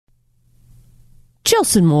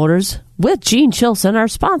Chilson Motors with Gene Chilson are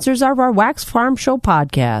sponsors of our Wax Farm Show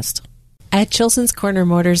podcast. At Chilson's Corner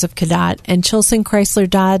Motors of Cadott and Chilson Chrysler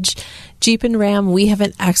Dodge Jeep and Ram, we have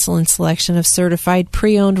an excellent selection of certified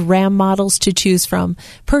pre-owned Ram models to choose from.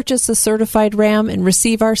 Purchase a certified Ram and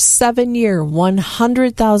receive our 7-year,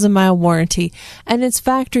 100,000-mile warranty and its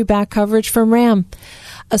factory-back coverage from Ram.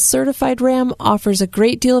 A certified Ram offers a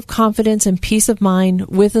great deal of confidence and peace of mind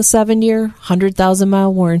with a 7-year,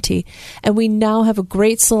 100,000-mile warranty. And we now have a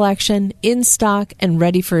great selection in stock and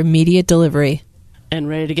ready for immediate delivery. And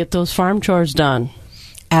ready to get those farm chores done.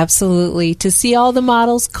 Absolutely. To see all the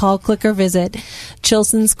models, call, click, or visit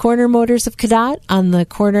Chilson's Corner Motors of Cadott on the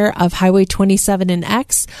corner of Highway 27 and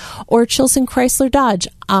X, or Chilson Chrysler Dodge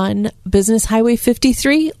on Business Highway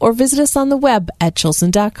 53, or visit us on the web at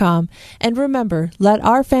chilson.com. And remember, let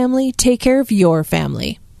our family take care of your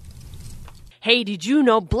family. Hey, did you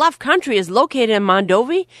know Bluff Country is located in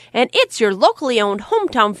Mondovi, and it's your locally owned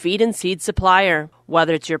hometown feed and seed supplier?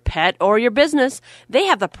 Whether it's your pet or your business, they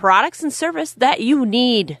have the products and service that you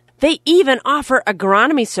need. They even offer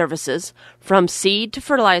agronomy services, from seed to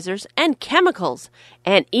fertilizers and chemicals,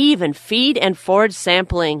 and even feed and forage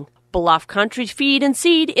sampling. Bluff Country Feed and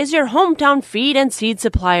Seed is your hometown feed and seed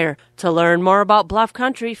supplier. To learn more about Bluff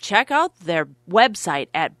Country, check out their website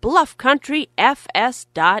at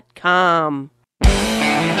bluffcountryfs.com.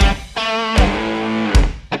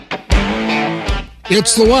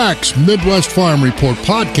 It's the Wax Midwest Farm Report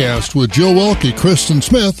podcast with Joe Welke, Kristen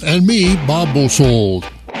Smith, and me, Bob Bosold.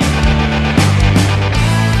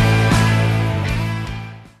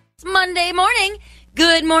 It's Monday morning.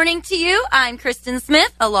 Good morning to you. I'm Kristen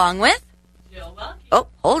Smith, along with Joe Welke. Oh,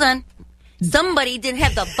 hold on. Somebody didn't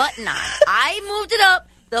have the button on. I moved it up.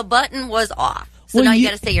 The button was off. So Well, now you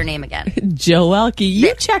got to say your name again. Joe Welke,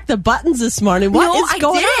 you checked the buttons this morning. What is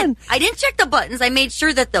going on? I didn't check the buttons. I made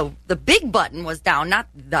sure that the big button was down, not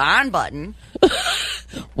the on button.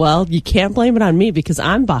 Well, you can't blame it on me because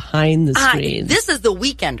I'm behind the screen. This is the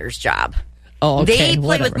weekender's job. Oh, okay. They play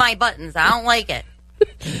whatever. with my buttons. I don't like it.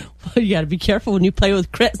 Well, you got to be careful when you play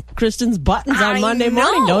with Kristen's buttons on I Monday know.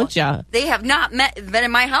 morning, don't you? They have not been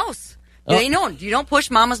in my house. Oh. They know you don't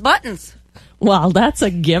push Mama's buttons. Well, that's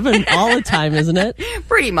a given all the time, isn't it?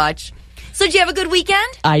 Pretty much. So did you have a good weekend?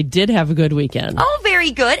 I did have a good weekend. Oh,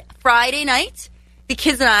 very good. Friday night, the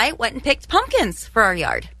kids and I went and picked pumpkins for our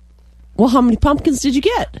yard. Well, how many pumpkins did you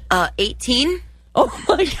get? 18. Oh,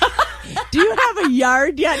 my God. Do you have a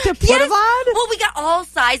yard yet to put them on? Well, we got all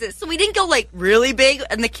sizes. So we didn't go like really big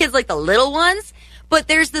and the kids like the little ones. But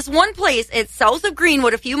there's this one place, it's south of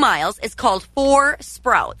Greenwood, a few miles. It's called Four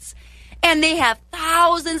Sprouts. And they have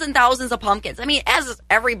thousands and thousands of pumpkins. I mean, as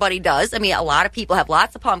everybody does. I mean, a lot of people have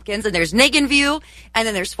lots of pumpkins. And there's Niggin View, and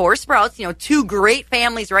then there's Four Sprouts. You know, two great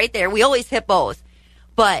families right there. We always hit both.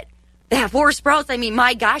 But they have Four Sprouts. I mean,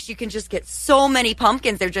 my gosh, you can just get so many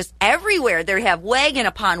pumpkins. They're just everywhere. They have wagon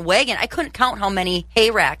upon wagon. I couldn't count how many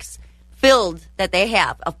hay racks filled that they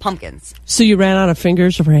have of pumpkins. So you ran out of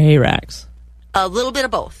fingers for hay racks? A little bit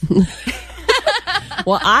of both.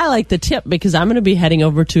 Well, I like the tip because I'm going to be heading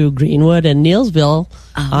over to Greenwood and Neilsville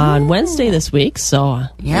on Wednesday this week. So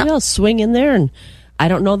maybe I'll swing in there, and I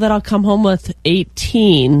don't know that I'll come home with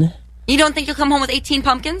 18. You don't think you'll come home with 18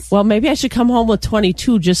 pumpkins? Well, maybe I should come home with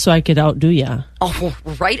 22 just so I could outdo you. Oh,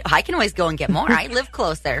 right. I can always go and get more. I live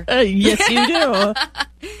close there. Yes, you do.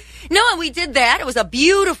 No, and we did that. It was a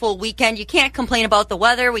beautiful weekend. You can't complain about the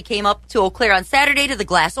weather. We came up to Eau Claire on Saturday to the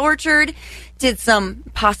Glass Orchard, did some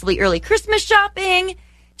possibly early Christmas shopping,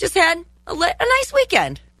 just had a nice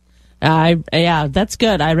weekend. Yeah, that's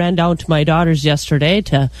good. I ran down to my daughter's yesterday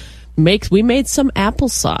we made some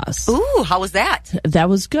applesauce. Ooh, how was that? That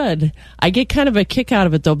was good. I get kind of a kick out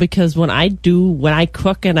of it though, because when I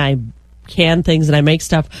cook and I can things and I make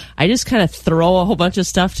stuff, I just kind of throw a whole bunch of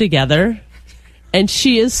stuff together. And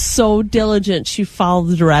she is so diligent. She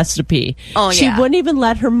followed the recipe. Oh, yeah. She wouldn't even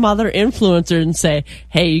let her mother influence her and say,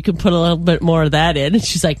 hey, you can put a little bit more of that in. And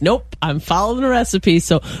she's like, nope, I'm following the recipe.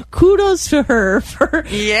 So kudos to her for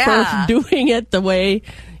doing it the way,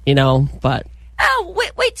 but. Oh,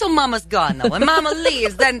 wait till Mama's gone, though. When Mama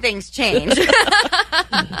leaves, then things change.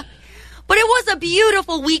 But it was a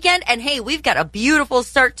beautiful weekend, and hey, we've got a beautiful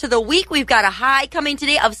start to the week. We've got a high coming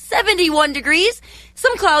today of 71 degrees.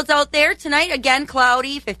 Some clouds out there. Tonight, again,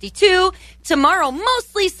 cloudy, 52. Tomorrow,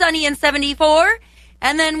 mostly sunny and 74.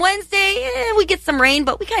 And then Wednesday, we get some rain,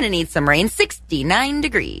 but we kind of need some rain, 69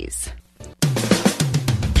 degrees.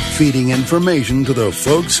 Feeding information to the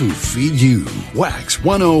folks who feed you. Wax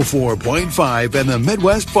 104.5 and the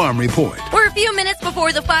Midwest Farm Report. We're a few minutes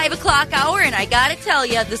before the 5 o'clock hour, and I gotta tell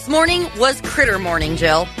you, this morning was critter morning,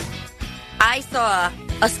 Jill. I saw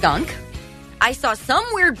a skunk. I saw some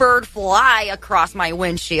weird bird fly across my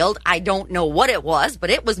windshield. I don't know what it was,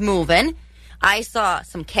 but it was moving. I saw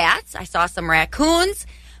some cats. I saw some raccoons.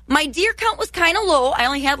 My deer count was kind of low. I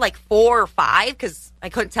only had like 4 or 5 because I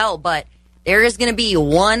couldn't tell, but there is going to be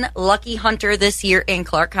one lucky hunter this year in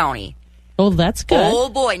Clark County. Oh, that's good. Oh,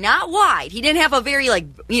 boy. Not wide. He didn't have a very,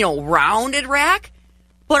 rounded rack.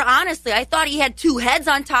 But honestly, I thought he had 2 heads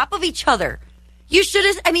on top of each other. You should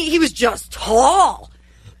have, he was just tall.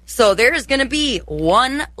 So there is going to be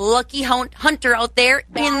one lucky hunter out there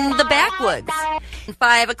in the backwoods.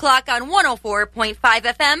 5 o'clock on 104.5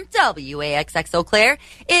 FM, WAXX Eau Claire.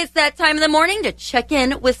 It's that time of the morning to check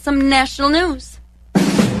in with some national news.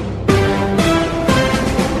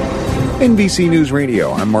 NBC News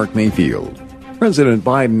Radio, I'm Mark Mayfield. President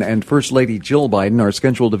Biden and First Lady Jill Biden are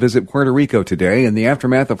scheduled to visit Puerto Rico today in the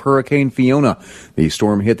aftermath of Hurricane Fiona. The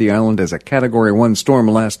storm hit the island as a Category 1 storm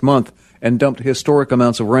last month and dumped historic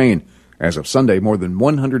amounts of rain. As of Sunday, more than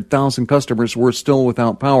 100,000 customers were still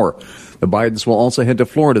without power. The Bidens will also head to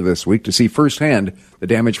Florida this week to see firsthand the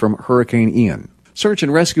damage from Hurricane Ian. Search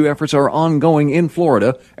and rescue efforts are ongoing in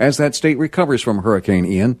Florida as that state recovers from Hurricane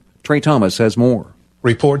Ian. Trey Thomas has more.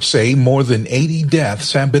 Reports say more than 80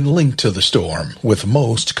 deaths have been linked to the storm, with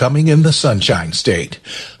most coming in the Sunshine State.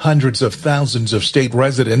 Hundreds of thousands of state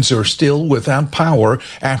residents are still without power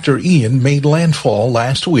after Ian made landfall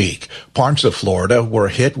last week. Parts of Florida were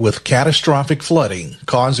hit with catastrophic flooding,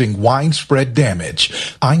 causing widespread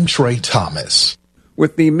damage. I'm Trey Thomas.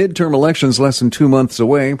 With the midterm elections less than 2 months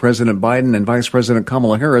away, President Biden and Vice President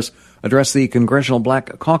Kamala Harris addressed the Congressional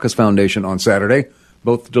Black Caucus Foundation on Saturday.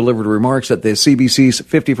 Both delivered remarks at the CBC's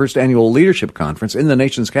 51st Annual Leadership Conference in the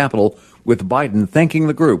nation's capital, with Biden thanking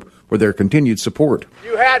the group for their continued support.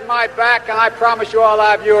 You had my back, and I promise you I'll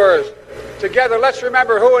have yours. Together, let's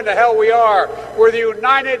remember who in the hell we are. We're the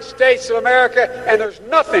United States of America, and there's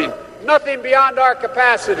nothing beyond our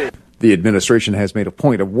capacity. The administration has made a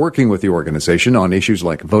point of working with the organization on issues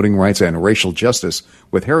like voting rights and racial justice,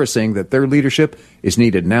 with Harris saying that their leadership is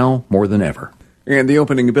needed now more than ever. And the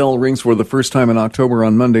opening bell rings for the first time in October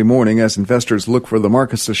on Monday morning as investors look for the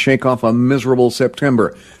markets to shake off a miserable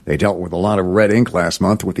September. They dealt with a lot of red ink last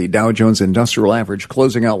month, with the Dow Jones Industrial Average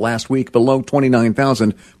closing out last week below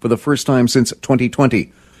 29,000 for the first time since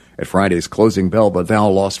 2020. At Friday's closing bell, the Dow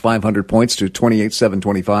lost 500 points to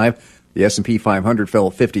 28,725. The S&P 500 fell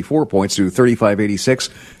 54 points to 3586.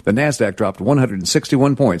 The Nasdaq dropped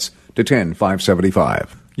 161 points to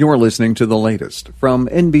 10,575. You're listening to the latest from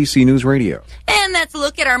NBC News Radio. And that's a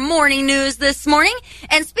look at our morning news this morning.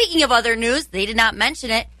 And speaking of other news, they did not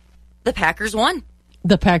mention it. The Packers won.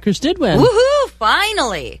 The Packers did win. Woohoo!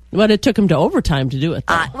 Finally. But it took them to overtime to do it,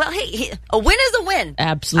 though. Well, hey, a win is a win.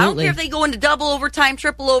 Absolutely. I don't care if they go into double overtime,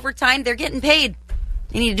 triple overtime. They're getting paid.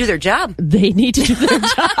 They need to do their job. They need to do their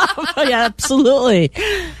job. Yeah, absolutely.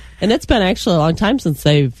 And it's been actually a long time since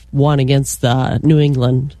they've won against the New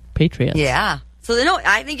England Patriots. Yeah. So,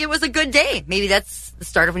 I think it was a good day. Maybe that's the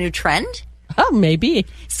start of a new trend. Oh, maybe.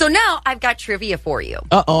 So now I've got trivia for you.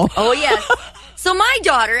 Uh-oh. Oh, yes. So my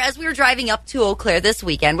daughter, as we were driving up to Eau Claire this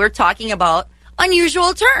weekend, we were talking about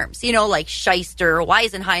unusual terms, like shyster,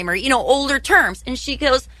 Weisenheimer, older terms. And she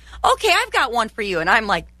goes, okay, I've got one for you. And I'm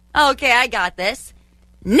like, okay, I got this.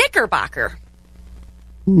 Knickerbocker.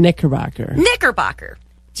 Knickerbocker. Knickerbocker.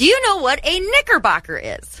 Do you know what a knickerbocker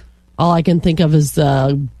is? All I can think of is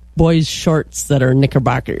the boys' shorts that are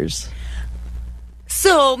knickerbockers.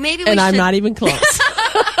 So maybe we and should... I'm not even close.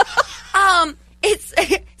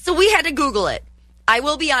 So we had to Google it. I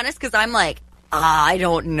will be honest, because I'm like, I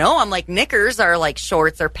don't know. I'm like, knickers are like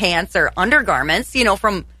shorts or pants or undergarments,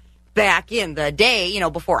 from back in the day,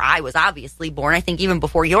 before I was obviously born. I think even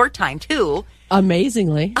before your time, too.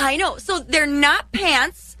 Amazingly. I know. So they're not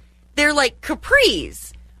pants. They're like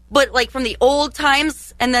capris. But like from the old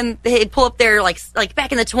times, and then they'd pull up their, like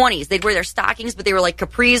back in the 20s, they'd wear their stockings, but they were like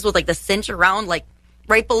capris with like the cinch around, like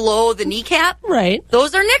right below the kneecap. Right.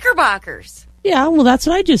 Those are knickerbockers. Yeah, well, that's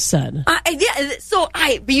what I just said.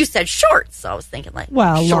 Yeah, but you said shorts, so I was thinking like,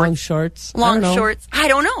 long shorts. Long shorts. I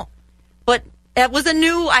don't know. But that was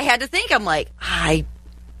I had to think. I'm like,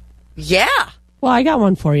 yeah. Well, I got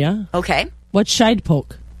one for you. Okay. What's shide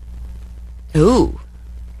poke? Ooh.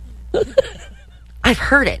 I've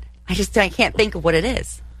heard it. I can't think of what it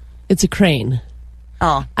is. It's a crane.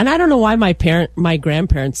 Oh. And I don't know why my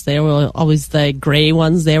grandparents, they were always the gray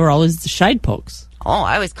ones. They were always the shide pokes. Oh,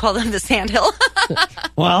 I always call them the sandhill.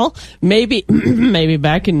 Well, maybe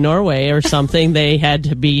back in Norway or something, they had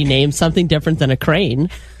to be named something different than a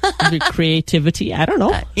crane. Creativity. I don't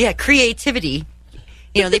know. Yeah, creativity.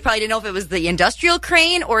 They probably didn't know if it was the industrial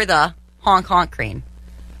crane or the honk honk crane.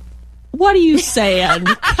 What are you saying?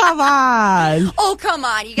 Come on. Oh, come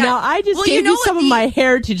on. You got. Now, I just gave you some of my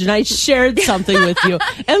heritage, and I shared something with you.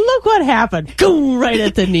 And look what happened. Go right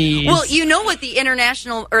at the knees. Well, you know what the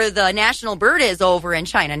international or the national bird is over in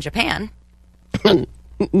China and Japan?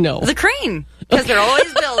 No. The crane, because they're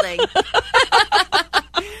always building.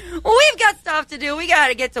 Well, we've got stuff to do. We got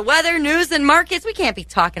to get to weather, news, and markets. We can't be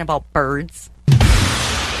talking about birds.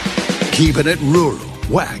 Keeping it rural.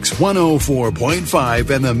 Wax 104.5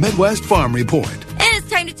 and the Midwest Farm Report. And it's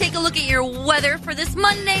time to take a look at your weather for this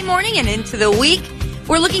Monday morning and into the week.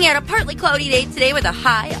 We're looking at a partly cloudy day today with a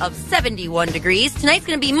high of 71 degrees. Tonight's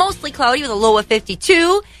going to be mostly cloudy with a low of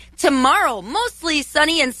 52. Tomorrow, mostly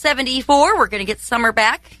sunny and 74. We're going to get summer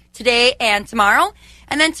back today and tomorrow.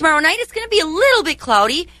 And then tomorrow night, it's going to be a little bit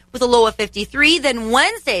cloudy with a low of 53. Then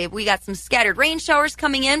Wednesday, we got some scattered rain showers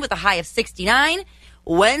coming in with a high of 69.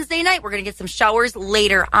 Wednesday night, we're going to get some showers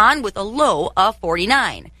later on with a low of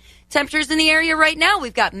 49. Temperatures in the area right now,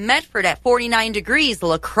 we've got Medford at 49 degrees.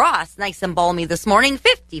 La Crosse, nice and balmy this morning,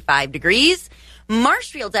 55 degrees.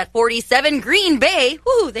 Marshfield's at 47. Green Bay,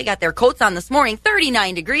 they got their coats on this morning,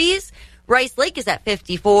 39 degrees. Rice Lake is at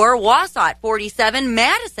 54. Wausau at 47.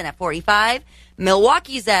 Madison at 45.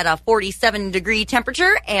 Milwaukee's at a 47-degree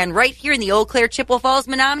temperature. And right here in the Eau Claire, Chippewa Falls,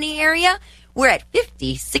 Menominee area, we're at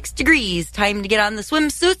 56 degrees. Time to get on the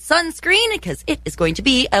swimsuit, sunscreen, because it is going to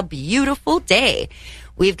be a beautiful day.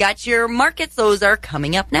 We've got your markets. Those are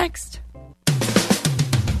coming up next.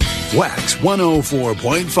 Wax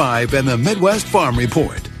 104.5 and the Midwest Farm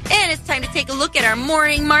Report. And it's time to take a look at our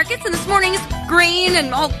morning markets. And this morning's grain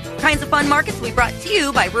and all kinds of fun markets we brought to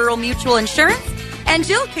you by Rural Mutual Insurance. And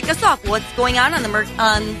Jill, kick us off. What's going on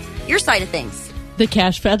on your side of things? The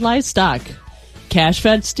cash-fed livestock.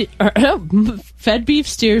 Cash-fed fed beef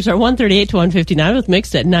steers are 138 to 159 with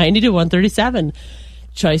mixed at 90 to 137.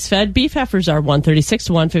 Choice-fed beef heifers are 136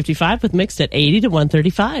 to 155 with mixed at 80 to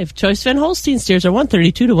 135. Choice-fed Holstein steers are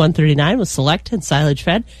 132 to 139 with select and silage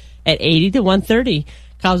fed at 80 to 130.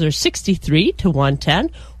 Cows are 63 to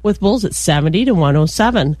 110 with bulls at 70 to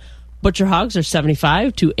 107. Butcher hogs are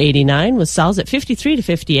 75 to 89 with sows at 53 to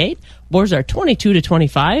 58. Boars are 22 to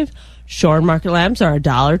 25. Shorn market lambs are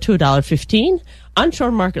 $1 to $1.15.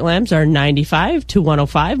 Unshorn market lambs are 95 to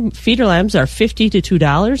 105. Feeder lambs are $50 to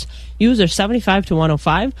 $2. Ewes are 75 to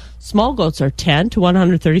 105. Small goats are $10 to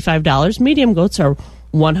 $135. Medium goats are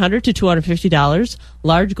 $100 to $250.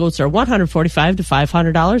 Large goats are $145 to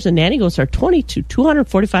 $500. And nanny goats are $20 to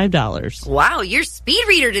 $245. Wow, you're speed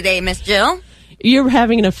reader today, Miss Jill. You're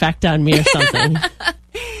having an effect on me or something.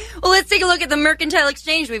 Well, let's take a look at the Mercantile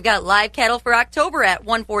Exchange. We've got live cattle for October at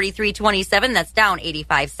 $143.27. That's down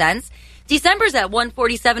 85 cents. December's at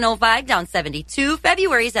 $147.05, down 72.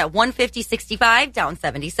 February's at $150.65, down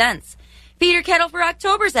 70 cents. Feeder cattle for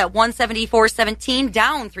October's at $174.17,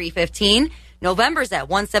 down 3.15. November's at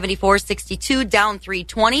 $174.62, down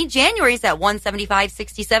 3.20. January's at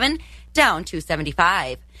 $175.67, down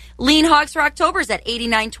 2.75. Lean hogs for October's at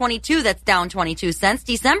 $89.22, that's down 22 cents.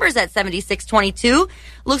 December's at $76.22,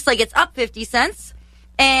 looks like it's up 50 cents.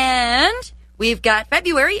 And we've got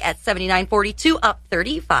February at $79.42, up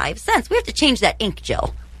 35 cents. We have to change that ink,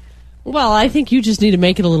 Jill. Well, I think you just need to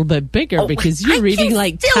make it a little bit bigger because you're reading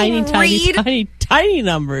like tiny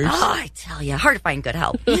numbers. Oh, I tell you, hard to find good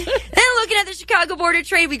help. And looking at the Chicago Board of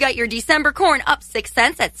Trade, we got your December corn up 6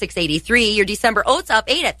 cents at $6.83. Your December oats up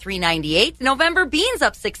 8 at $3.98. November beans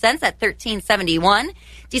up 6 cents at $13.71.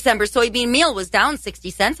 December soybean meal was down 60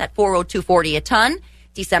 cents at $402.40 a ton.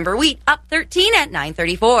 December wheat up 13 at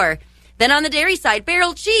 $9.34. Then on the dairy side,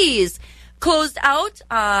 barrel cheese closed out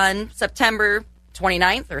on September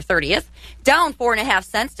 29th or 30th, down 4.5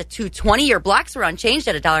 cents to $2.20. Your blocks were unchanged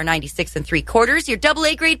at $1.96 3/4. Your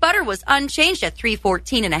AA grade butter was unchanged at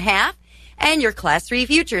 $3.14.5. And your Class 3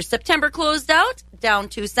 futures September closed out down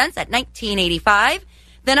 2 cents at $19.85.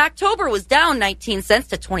 Then October was down 19 cents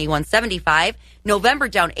to $21.75. November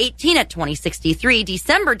down 18 at $20.63.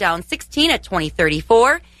 December down 16 at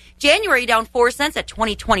 $20.34. January down 4 cents at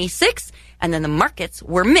 $20.26. And then the markets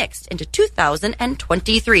were mixed into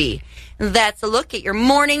 2023. That's a look at your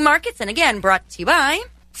morning markets. And again, brought to you by...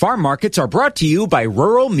 Farm markets are brought to you by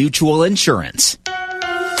Rural Mutual Insurance.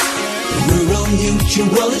 Rural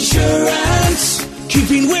Mutual Insurance,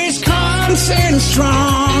 keeping Wisconsin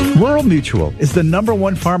strong. Rural Mutual is the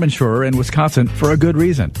 #1 farm insurer in Wisconsin for a good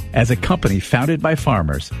reason. As a company founded by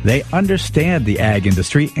farmers, they understand the ag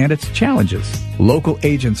industry and its challenges. Local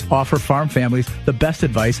agents offer farm families the best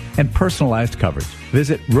advice and personalized coverage.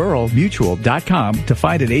 Visit ruralmutual.com to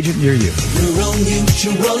find an agent near you. Rural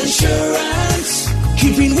Mutual Insurance,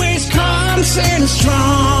 keeping Wisconsin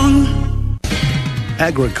strong.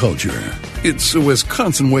 Agriculture. It's a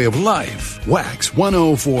Wisconsin way of life. Wax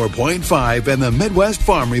 104.5 and the Midwest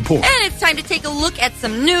Farm Report. And it's time to take a look at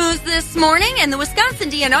some news this morning. And the Wisconsin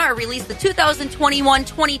DNR released the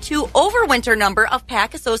 2021-22 overwinter number of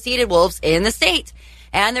pack-associated wolves in the state.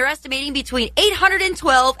 And they're estimating between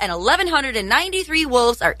 812 and 1,193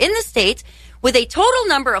 wolves are in the state, with a total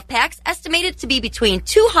number of packs estimated to be between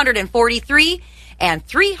 243 and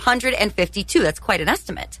 352. That's quite an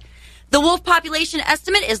estimate. The wolf population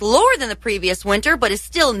estimate is lower than the previous winter, but is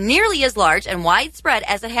still nearly as large and widespread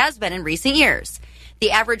as it has been in recent years.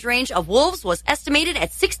 The average range of wolves was estimated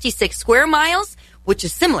at 66 square miles, which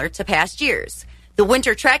is similar to past years. The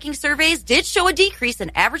winter tracking surveys did show a decrease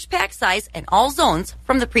in average pack size in all zones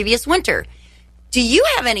from the previous winter. Do you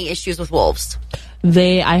have any issues with wolves?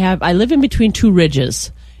 I live in between two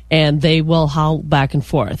ridges, and they will howl back and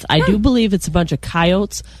forth. I do believe it's a bunch of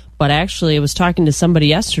coyotes. But actually, I was talking to somebody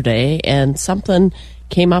yesterday, and something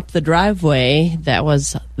came up the driveway that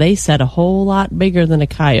was, they said, a whole lot bigger than a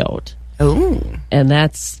coyote. Oh. And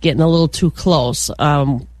that's getting a little too close.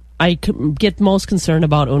 I get most concerned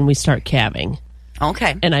about when we start calving.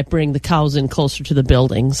 Okay. And I bring the cows in closer to the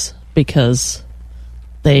buildings because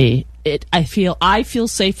I feel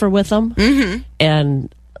safer with them. Mm-hmm.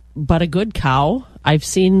 But a good cow, I've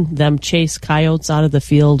seen them chase coyotes out of the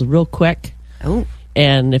field real quick. Oh.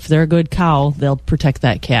 And if they're a good cow, they'll protect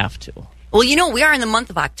that calf, too. Well, we are in the month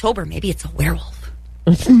of October. Maybe it's a werewolf.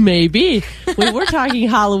 Maybe. We were talking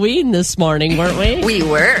Halloween this morning, weren't we? We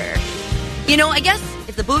were. I guess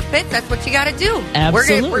if the boot fits, that's what you got to do.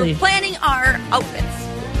 Absolutely. We're planning our outfits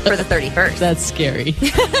for the 31st. That's scary.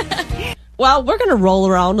 Well, we're going to roll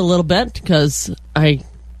around a little bit because I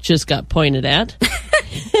just got pointed at.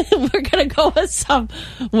 We're going to go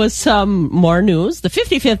with some more news. The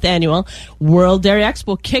 55th annual World Dairy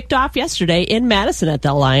Expo kicked off yesterday in Madison at the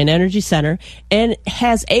Alliant Energy Center and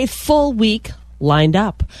has a full week lined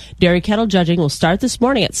up. Dairy cattle judging will start this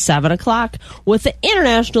morning at 7 o'clock with the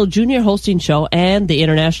International Junior Hosting Show and the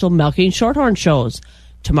International Milking Shorthorn shows.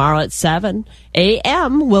 Tomorrow at 7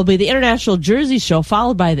 a.m. will be the International Jersey Show,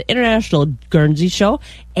 followed by the International Guernsey Show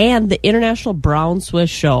and the International Brown Swiss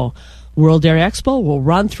Show. World Dairy Expo will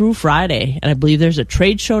run through Friday, and I believe there's a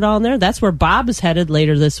trade show down there. That's where Bob is headed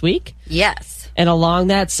later this week. Yes. And along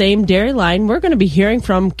that same dairy line, we're going to be hearing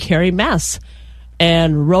from Carrie Mess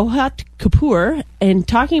and Rohit Kapoor and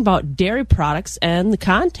talking about dairy products and the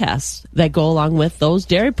contests that go along with those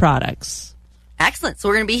dairy products. Excellent. So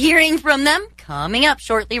we're going to be hearing from them coming up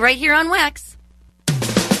shortly right here on Wax.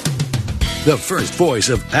 The first voice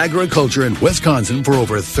of agriculture in Wisconsin for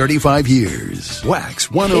over 35 years. Wax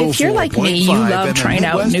 104.5. If you're like me, you love trying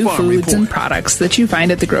out new foods and products that you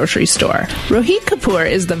find at the grocery store. Rohit Kapoor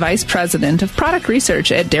is the Vice President of Product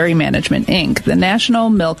Research at Dairy Management, Inc., the National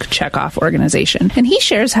Milk Checkoff Organization, and he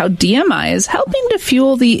shares how DMI is helping to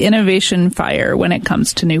fuel the innovation fire when it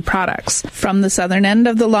comes to new products. From the southern end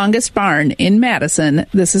of the longest barn in Madison,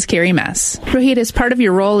 this is Carrie Mess. Rohit, as part of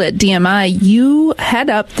your role at DMI, you head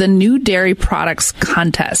up the new dairy products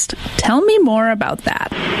contest. Tell me more about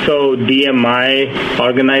that. So DMI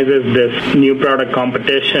organizes this new product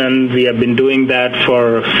competition. We have been doing that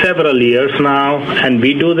for several years now, and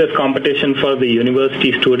we do this competition for the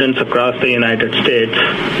university students across the United States,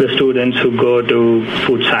 the students who go to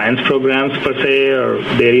food science programs per se or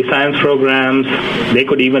dairy science programs. They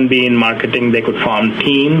could even be in marketing. They could form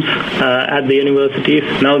teams at the universities.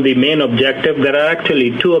 Now the main objective, there are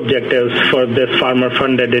actually two objectives for this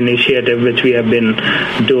farmer-funded initiative which we have been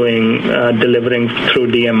doing, delivering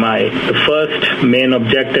through DMI. The first main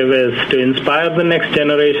objective is to inspire the next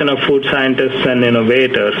generation of food scientists and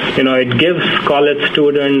innovators. It gives college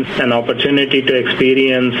students an opportunity to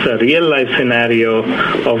experience a real-life scenario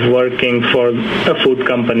of working for a food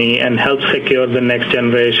company and help secure the next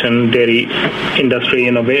generation dairy industry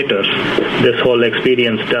innovators. This whole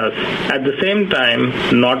experience does. At the same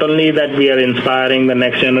time, not only that we are inspiring the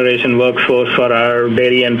next generation workforce for our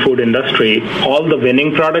dairy and food industry, all the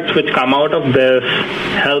winning products which come out of this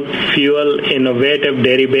help fuel innovative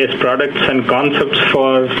dairy-based products and concepts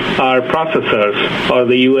for our processors or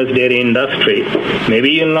the U.S. dairy industry.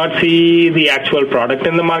 Maybe you'll not see the actual product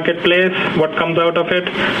in the marketplace, what comes out of it,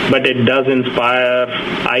 but it does inspire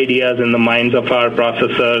ideas in the minds of our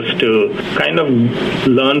processors to kind of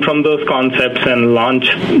learn from those concepts and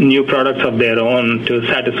launch new products of their own to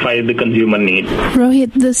satisfy the consumer need.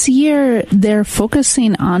 Rohit, this year they're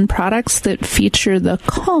focusing on products products that feature the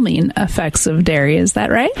calming effects of dairy. Is that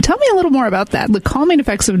right? Tell me a little more about that. The calming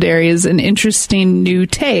effects of dairy is an interesting new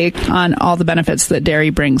take on all the benefits that dairy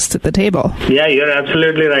brings to the table. Yeah, you're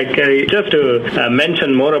absolutely right, Carrie. Just to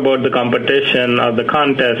mention more about the competition or the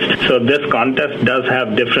contest. So this contest does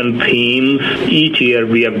have different themes. Each year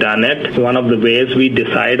we have done it. One of the ways we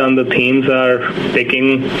decide on the themes are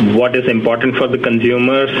picking what is important for the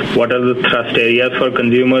consumers, what are the thrust areas for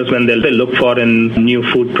consumers when they look for in new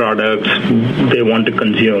food products they want to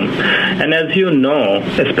consume. And as you know,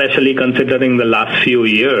 especially considering the last few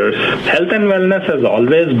years, health and wellness has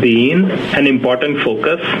always been an important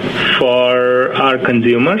focus for our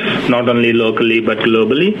consumers, not only locally but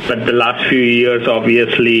globally. But the last few years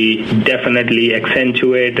obviously definitely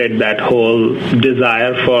accentuated that whole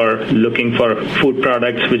desire for looking for food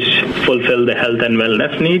products which fulfill the health and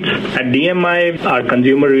wellness needs. At DMI, our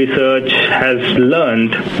consumer research has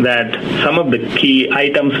learned that some of the key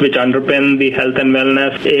items which underpin the health and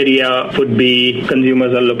wellness area would be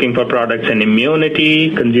consumers are looking for products in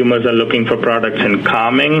immunity, consumers are looking for products in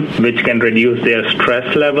calming, which can reduce their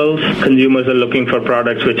stress levels, consumers are looking for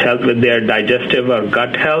products which help with their digestive or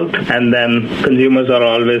gut health, and then consumers are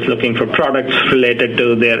always looking for products related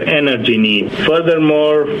to their energy needs.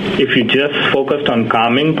 Furthermore, if you just focused on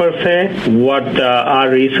calming per se, what our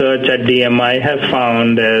research at DMI has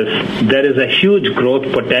found is there is a huge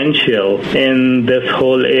growth potential in this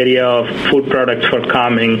whole area of food products for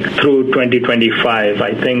calming through 2025.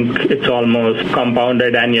 I think it's almost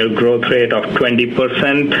compounded annual growth rate of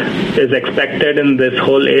 20% is expected in this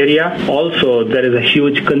whole area. Also, there is a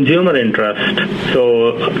huge consumer interest.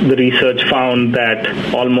 So the research found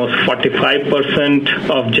that almost 45%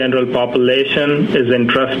 of general population is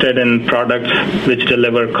interested in products which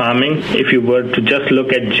deliver calming. If you were to just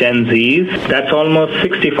look at Gen Zs, that's almost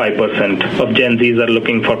 65% of Gen Zs are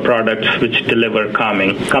looking for products which deliver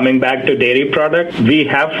calming. Coming back to dairy products, we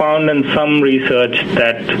have found in some research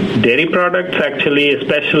that dairy products actually,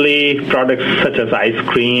 especially products such as ice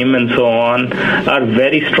cream and so on, are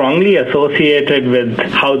very strongly associated with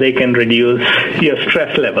how they can reduce your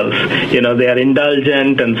stress levels. You know, they are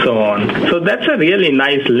indulgent and so on. So that's a really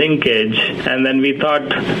nice linkage. And then we thought,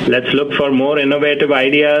 let's look for more innovative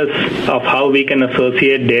ideas of how we can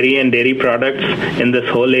associate dairy and dairy products in this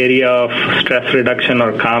whole area of stress reduction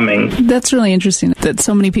or calming. That's really interesting that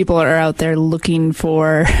so many people are out there looking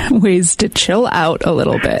for ways to chill out a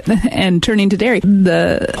little bit and turning to dairy.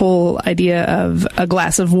 The whole idea of a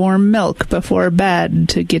glass of warm milk before bed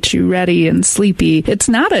to get you ready and sleepy, it's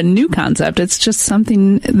not a new concept. It's just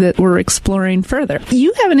something that we're exploring further.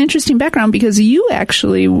 You have an interesting background because you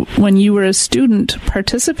actually, when you were a student,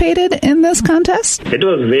 participated in this contest? It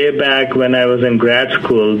was way back when I was in grad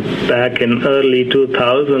school, back in early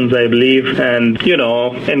 2000s, I believe. And, you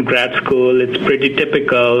know, in grad school, it's pretty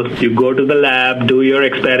typical. You go to the lab, do your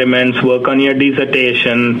experiments, work on your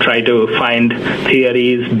dissertation, try to find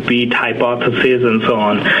theories, beat hypotheses, and so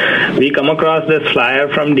on. We come across this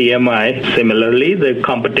flyer from DMI. Similarly, the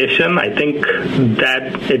competition, I think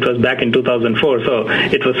that it was back in 2004, so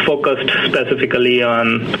it was focused specifically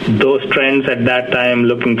on those trends at that time,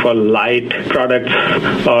 looking for light products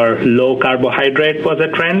or low carbohydrate was a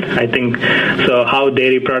trend, I think. So how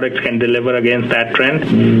dairy products can deliver against that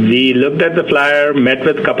trend. We looked at the flyer, met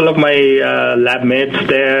with a couple of my lab mates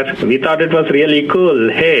there. We thought it was really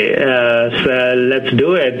cool. Hey, so let's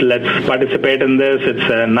do it. Let's participate in this.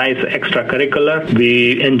 It's a nice extracurricular.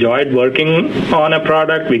 We enjoyed working on a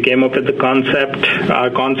product. We came up with the concept. Our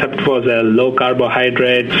concept was a low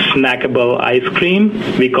carbohydrate snackable ice cream.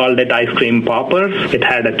 We called it ice cream poppers. It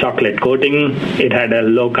had a chocolate coating. It had a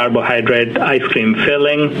low carbohydrate ice cream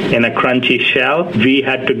filling in a crunchy shell. We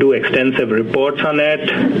had to do extensive reports on it,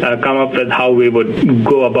 come up with how we would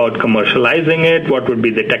go about commercializing it, what would be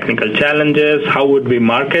the technical challenges, how would we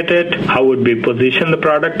market it, how would we position the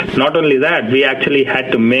product. Not only that, we actually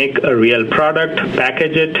had to make a real product,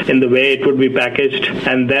 package it in the way it would be packaged,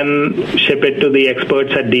 and then ship it to the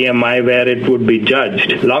experts at DMI where it would be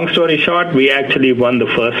judged. Long story short, we actually won the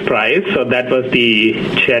first prize, so that was the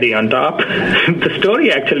cherry on top. The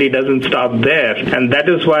story actually doesn't stop there, and that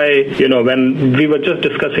is why, you know, when we were just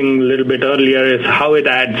discussing a little bit earlier is how it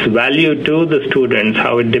adds value to the students,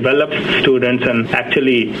 how it develops students and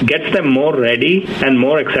actually gets them more ready and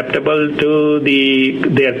more acceptable to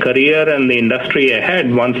their career and the industry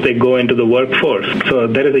ahead once they go into the workforce. So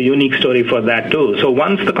there is a unique story for that too. So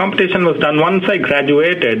once the competition was done, once I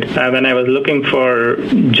graduated, when I was looking for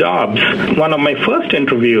jobs, one of my first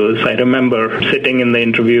interviews, I remember sitting in the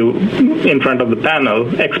interview in front of the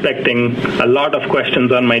panel, expecting a lot of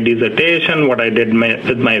questions on my dissertation, what I did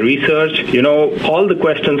with my research. You know, all the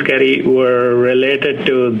questions, Carrie, were related related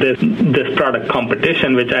to this product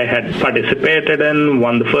competition, which I had participated in,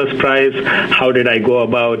 won the first prize. How did I go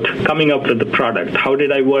about coming up with the product? How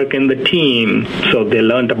did I work in the team? So they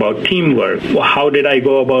learned about teamwork. How did I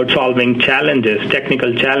go about solving challenges,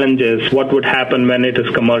 technical challenges? What would happen when it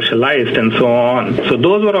is commercialized, and so on? So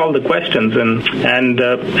those were all the questions. And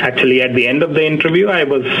actually, at the end of the interview, I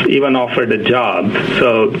was even offered a job.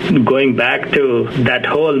 So going back to that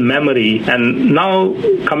whole memory, and now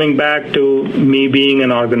coming back to me being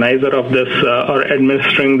an organizer of this or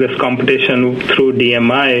administering this competition through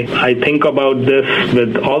DMI, I think about this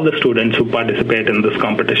with all the students who participate in this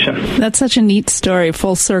competition. That's such a neat story,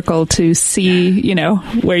 full circle, to see,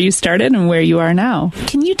 where you started and where you are now.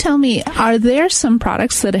 Can you tell me, are there some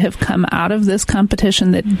products that have come out of this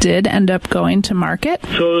competition that did end up going to market?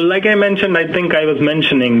 So like I mentioned, I think I was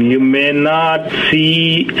mentioning, you may not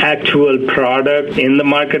see actual product in the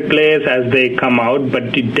marketplace as they come out,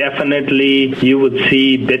 but you would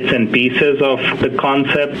see bits and pieces of the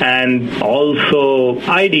concept and also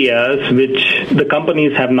ideas which the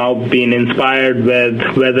companies have now been inspired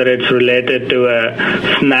with, whether it's related to a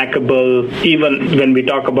snackable, even when we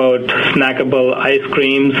talk about snackable ice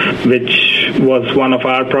creams, which was one of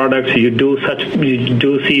our products, you do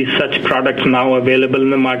see such products now available in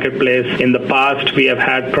the marketplace. In the past, we have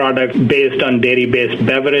had products based on dairy-based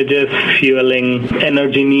beverages, fueling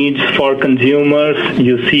energy needs for consumers.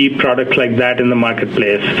 You see products like that in the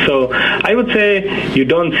marketplace. So I would say you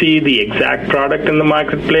don't see the exact product in the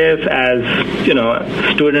marketplace as,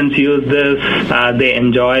 students use this, they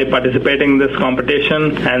enjoy participating in this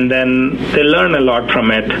competition, and then they learn a lot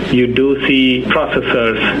from it. You do see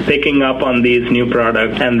processors picking up on these new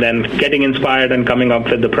products and then getting inspired and coming up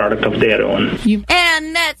with the product of their own.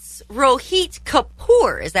 And that's Rohit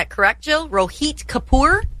Kapoor. Is that correct, Jill? Rohit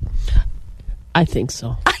Kapoor? I think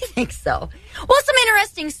so. I think so. Well, some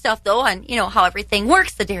interesting stuff, though, on, how everything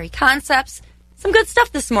works, the dairy concepts. Some good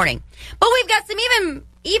stuff this morning. But we've got some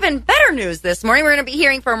even better news this morning. We're going to be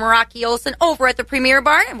hearing from Rocky Olson over at the Premier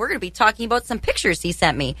Barn, and we're going to be talking about some pictures he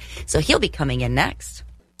sent me. So he'll be coming in next.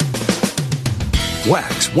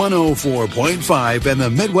 Wax 104.5 and the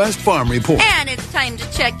Midwest Farm Report. And it's time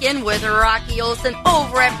to check in with Rocky Olson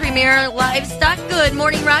over at Premier Livestock. Good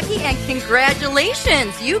morning, Rocky, and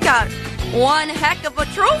congratulations. You got one heck of a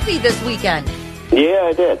trophy this weekend. Yeah,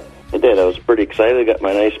 I did. I was pretty excited. I got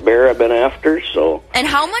my nice bear I've been after. So. And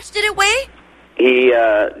how much did it weigh? He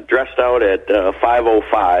dressed out at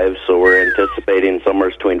 505, so we're anticipating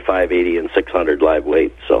somewhere between 580 and 600 live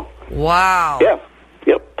weight. So. Wow. Yeah.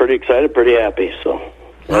 Yep. Pretty excited. Pretty happy. So.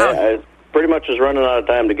 Wow. I pretty much was running out of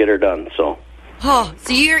time to get her done. So. Oh,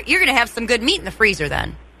 so you're going to have some good meat in the freezer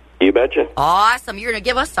then? You betcha. Awesome. You're going to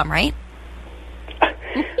give us some, right?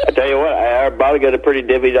 I tell you what, I about got it pretty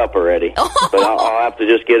divvied up already, but I'll have to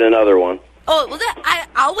just get another one. Oh, well,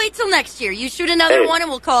 I'll wait till next year. You shoot another one and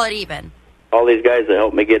we'll call it even. All these guys that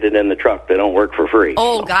help me get it in the truck, they don't work for free.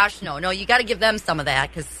 Oh, so. Gosh, no, you got to give them some of that,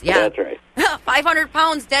 because, yeah. That's right. 500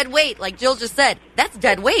 pounds dead weight, like Jill just said. That's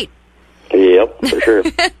dead weight. Yep, for sure.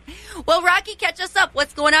 Well, Rocky, catch us up.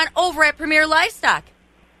 What's going on over at Premier Livestock?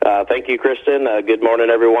 Thank you, Kristen. Good morning,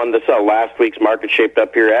 everyone. This is how last week's market shaped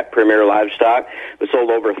up here at Premier Livestock. We sold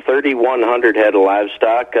over 3,100 head of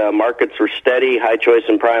livestock. Markets were steady. High choice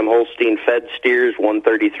and prime Holstein fed steers,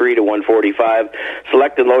 133 to 145.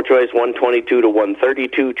 Select and low choice, 122 to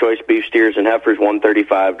 132. Choice beef steers and heifers,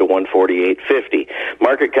 135 to 148.50.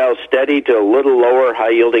 Market cows steady to a little lower.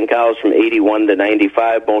 High yielding cows from 81 to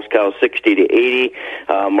 95. Most cows 60 to 80.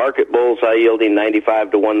 Market bulls high yielding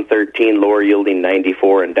 95 to 113. Lower yielding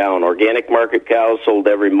 94 and down. Organic market cows sold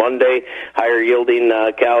every Monday. Higher yielding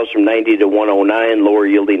cows from 90 to 109. Lower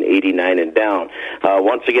yielding 89 and down.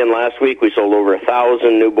 Once again, last week we sold over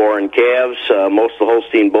 1,000 newborn calves. Most of the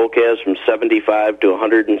Holstein bull calves from 75 to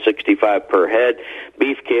 165 per head.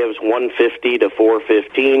 Beef calves 150 to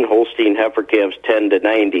 415. Holstein heifer calves 10 to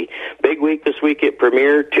 90. Big week this week at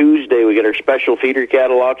Premier. Tuesday we get our special feeder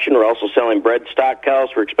cattle auction. We're also selling bred stock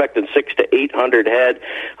cows. We're expecting 600 to 800 head.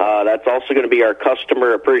 That's also going to be our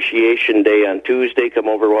customer appreciation day on Tuesday. Come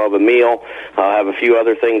over, we'll have a meal. Have a few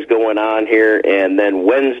other things going on here. And then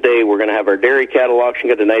Wednesday, we're going to have our dairy cattle auction.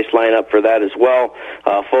 Got a nice lineup for that as well.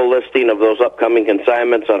 Full listing of those upcoming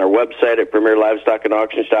consignments on our website at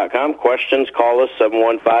PremierLivestockAndAuctions.com. Questions, call us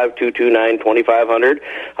 715-229-2500.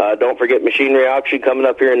 Don't forget machinery auction coming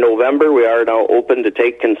up here in November. We are now open to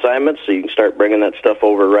take consignments, so you can start bringing that stuff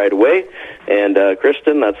over right away. And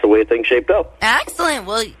Kristen, that's the way things shaped up. Excellent.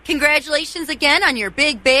 Well, congratulations again on your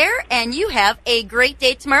big bear, and you have a great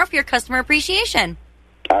day tomorrow for your customer appreciation.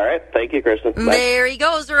 All right. Thank you, Kristen. Bye. There he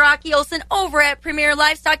goes, Rocky Olson over at Premier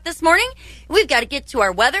Livestock this morning. We've got to get to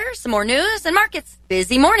our weather, some more news, and markets.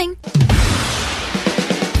 Busy morning.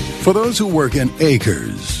 For those who work in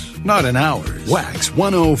acres, not in hours, Wax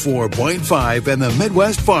 104.5 and the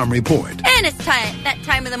Midwest Farm Report. And it's that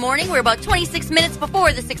time of the morning. We're about 26 minutes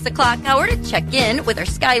before the 6 o'clock hour to check in with our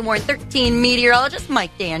Skywarn 13 meteorologist,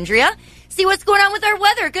 Mike D'Andrea. See what's going on with our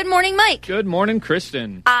weather. Good morning, Mike. Good morning,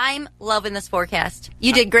 Kristen. I'm loving this forecast.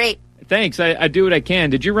 You did great. Thanks. I do what I can.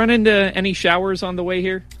 Did you run into any showers on the way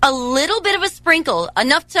here? A little bit of a sprinkle,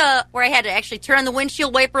 enough to where I had to actually turn on the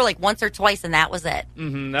windshield wiper like once or twice, and that was it.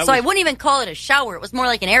 I wouldn't even call it a shower. It was more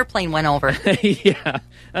like an airplane went over. Yeah,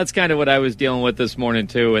 that's kind of what I was dealing with this morning,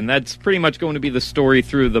 too. And that's pretty much going to be the story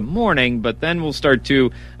through the morning. But then we'll start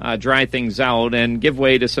to dry things out and give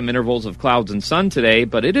way to some intervals of clouds and sun today.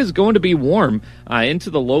 But it is going to be warm into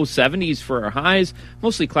the low 70s for our highs.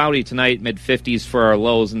 Mostly cloudy tonight, mid-50s for our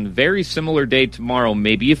lows. And very similar day tomorrow.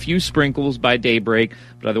 Maybe a few sprinkles by daybreak,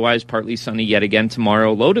 but otherwise partly sunny yet again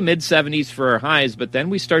tomorrow. Low to mid-70s for our highs, but then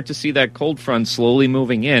we start to see that cold front slowly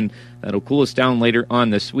moving in. That'll cool us down later on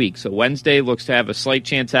this week. So Wednesday looks to have a slight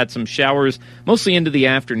chance at some showers, mostly into the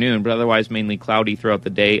afternoon, but otherwise mainly cloudy throughout the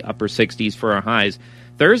day, upper 60s for our highs.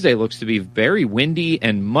 Thursday looks to be very windy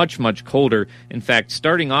and much, much colder. In fact,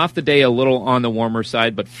 starting off the day a little on the warmer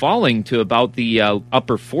side, but falling to about the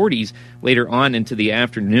upper 40s later on into the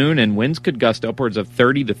afternoon, and winds could gust upwards of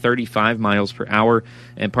 30 to 35 miles per hour,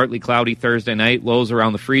 and partly cloudy Thursday night, lows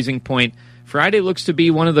around the freezing point. Friday looks to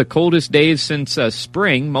be one of the coldest days since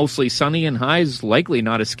spring, mostly sunny and highs likely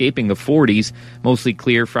not escaping the 40s. Mostly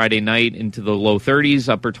clear Friday night into the low 30s,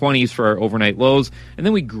 upper 20s for our overnight lows. And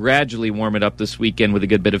then we gradually warm it up this weekend with a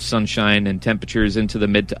good bit of sunshine and temperatures into the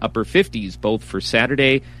mid to upper 50s, both for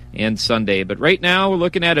Saturday and Sunday. But right now we're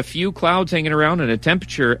looking at a few clouds hanging around and a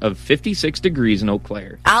temperature of 56 degrees in Eau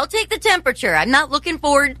Claire. I'll take the temperature. I'm not looking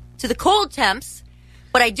forward to the cold temps,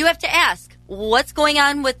 but I do have to ask, what's going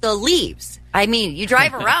on with the leaves? I mean, you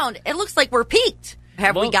drive around, it looks like we're peaked.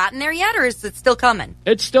 Have we gotten there yet, or is it still coming?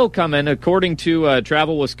 It's still coming. According to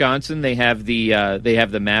Travel Wisconsin, they have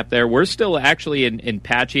the map there. We're still actually in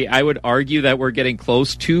patchy. I would argue that we're getting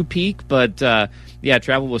close to peak, but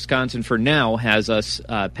Travel Wisconsin for now has us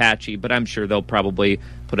patchy. But I'm sure they'll probably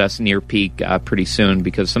put us near peak pretty soon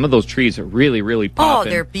because some of those trees are really, really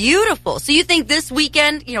popping. Oh, they're beautiful. So you think this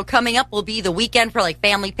weekend, coming up will be the weekend for like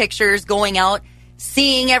family pictures, going out,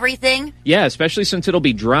 seeing everything? Yeah, especially since it'll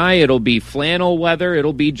be dry, it'll be flannel weather,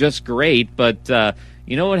 it'll be just great. But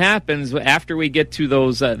you know what happens after we get to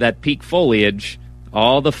those that peak foliage?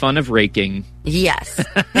 All the fun of raking. Yes.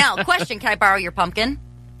 Now, question, can I borrow your pumpkin?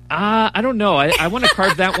 I don't know. I want to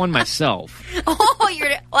carve that one myself.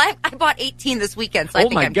 I bought 18 this weekend, so I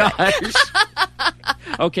think I'm gosh.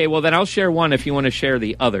 Okay, well then I'll share one if you want to share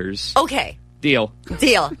the others. Okay. Deal.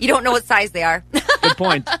 You don't know what size they are. Good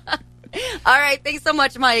point. All right, thanks so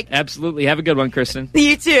much, Mike. Absolutely. Have a good one, Kristen.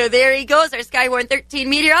 You too. There he goes, our Skywarn 13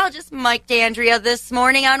 meteorologist, Mike D'Andrea, this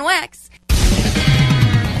morning on Wax.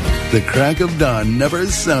 The crack of dawn never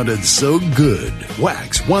sounded so good.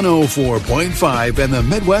 Wax 104.5 and the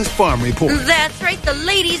Midwest Farm Report. That's right. The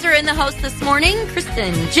ladies are in the house this morning.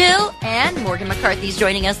 Kristen, Jill, and Morgan McCarthy's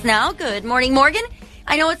joining us now. Good morning, Morgan.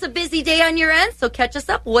 I know it's a busy day on your end, so catch us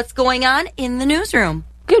up. What's going on in the newsroom?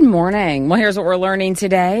 Good morning. Well, here's what we're learning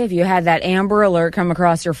today. If you had that Amber Alert come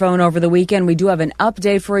across your phone over the weekend, we do have an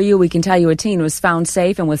update for you. We can tell you a teen was found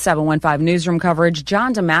safe, and with 715 Newsroom coverage,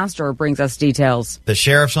 John DeMaster brings us details. The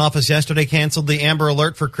sheriff's office yesterday canceled the Amber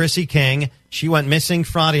Alert for Chrissy King. She went missing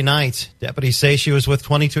Friday night. Deputies say she was with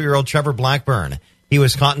 22-year-old Trevor Blackburn. He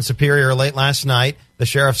was caught in Superior late last night. The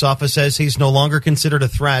sheriff's office says he's no longer considered a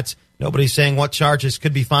threat. Nobody's saying what charges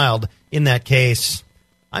could be filed in that case.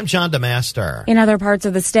 I'm John DeMaster. In other parts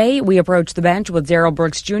of the state, we approach the bench with Darrell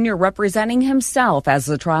Brooks Jr. representing himself as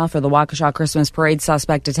the trial for the Waukesha Christmas Parade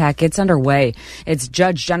suspect attack gets underway. It's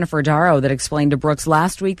Judge Jennifer Darrow that explained to Brooks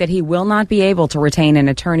last week that he will not be able to retain an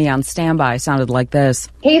attorney on standby. Sounded like this.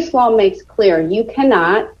 Case law makes clear you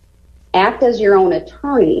cannot act as your own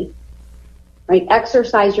attorney, right?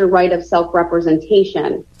 Exercise your right of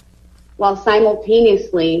self-representation while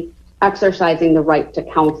simultaneously exercising the right to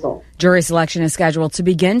counsel. Jury selection is scheduled to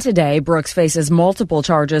begin today. Brooks faces multiple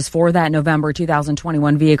charges for that November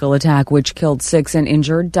 2021 vehicle attack, which killed 6 and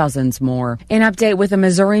injured dozens more. An update with a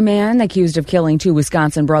Missouri man accused of killing 2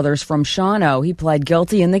 Wisconsin brothers from Shawano. He pled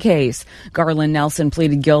guilty in the case. Garland Nelson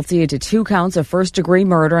pleaded guilty to 2 counts of first-degree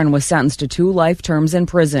murder and was sentenced to 2 life terms in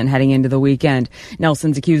prison heading into the weekend.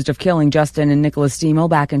 Nelson's accused of killing Justin and Nicholas Stiemel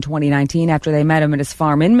back in 2019 after they met him at his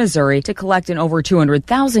farm in Missouri to collect an over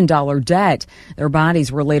 $200,000 debt. Their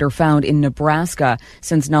bodies were later found found in Nebraska.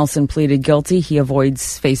 Since Nelson pleaded guilty, he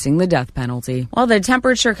avoids facing the death penalty. Well, the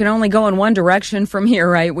temperature can only go in one direction from here,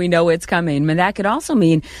 right? We know it's coming. But that could also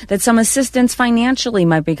mean that some assistance financially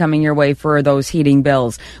might be coming your way for those heating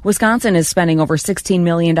bills. Wisconsin is spending over $16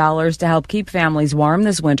 million to help keep families warm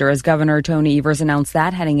this winter, as Governor Tony Evers announced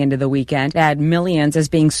that heading into the weekend. That millions is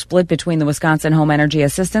being split between the Wisconsin Home Energy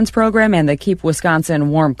Assistance Program and the Keep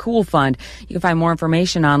Wisconsin Warm Cool Fund. You can find more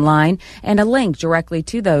information online and a link directly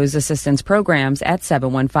to those assistance programs at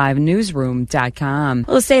 715newsroom.com.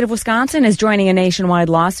 Well, the state of Wisconsin is joining a nationwide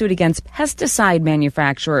lawsuit against pesticide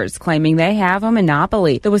manufacturers, claiming they have a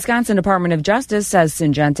monopoly. The Wisconsin Department of Justice says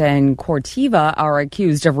Syngenta and Corteva are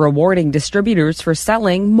accused of rewarding distributors for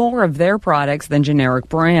selling more of their products than generic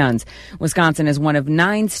brands. Wisconsin is one of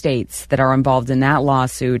 9 states that are involved in that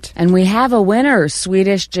lawsuit. And we have a winner.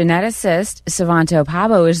 Swedish geneticist Svante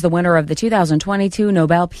Pääbo is the winner of the 2022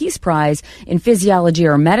 Nobel Peace Prize in Physiology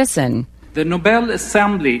or Medicine. The Nobel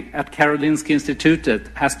Assembly at Karolinska Institutet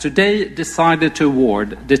has today decided to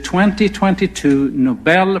award the 2022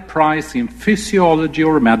 Nobel Prize in Physiology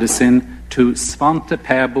or Medicine to Svante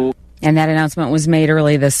Pääbo. And that announcement was made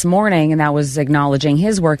early this morning, and that was acknowledging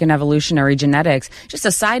his work in evolutionary genetics. Just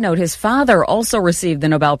a side note, his father also received the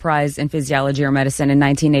Nobel Prize in Physiology or Medicine in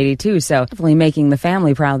 1982, so definitely making the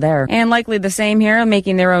family proud there. And likely the same here,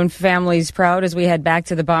 making their own families proud as we head back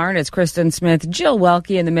to the barn. It's Kristen Smith, Jill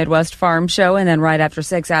Welke in the Midwest Farm Show, and then right after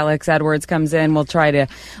 6, Alex Edwards comes in. We'll try to,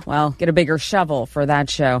 get a bigger shovel for that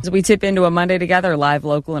show. As we tip into a Monday together, live,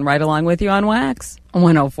 local, and right along with you on Wax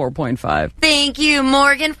 104.5. Thank you,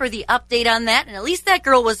 Morgan, for the update on that. And at least that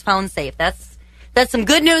girl was found safe. That's some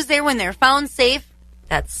good news there. When they're found safe,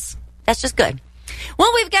 that's just good. Well,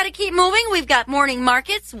 we've got to keep moving. We've got morning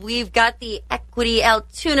markets. We've got the Equity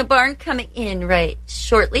Altoona Barn coming in right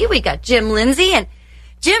shortly. We got Jim Lindsay. And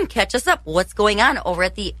Jim, catch us up. What's going on over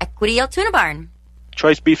at the Equity Altoona Barn?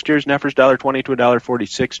 Choice beef steers and heifers $1.20 to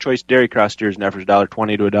 $1.46. Choice dairy cross steers and heifers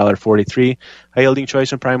 $1.20 to $1.43. High yielding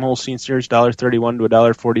choice and prime Holstein steers $1.31 to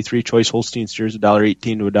 $1.43. Choice Holstein steers $1.18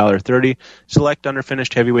 to $1.30. Select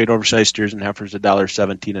underfinished heavyweight oversized steers and heifers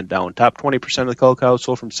 $1.17 and down. Top 20% of the cull cows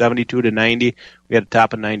sold from 72 to 90. We had a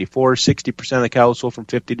top of 94. 60% of the cows sold from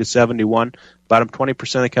 50 to 71. Bottom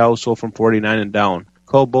 20% of the cows sold from 49 and down.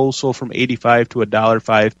 Cull bulls sold from $85 to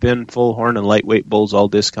 $1.05. Thin, full horn, and lightweight bulls all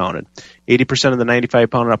discounted. 80% of the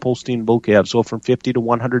 95-pound Holstein bull calves sold from $50 to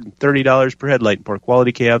 $130 per head. Light and poor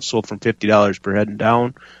quality calves sold from $50 per head and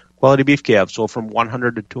down. Quality beef calves sold from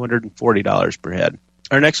 $100 to $240 per head.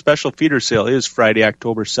 Our next special feeder sale is Friday,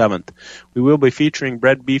 October 7th. We will be featuring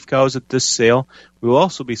bred beef cows at this sale. We will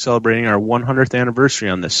also be celebrating our 100th anniversary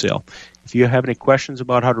on this sale. If you have any questions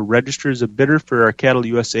about how to register as a bidder for our Cattle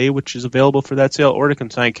USA, which is available for that sale, or to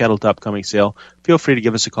consign cattle to upcoming sale, feel free to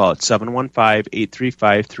give us a call at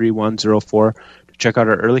 715-835-3104. To check out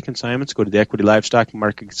our early consignments, go to the Equity Livestock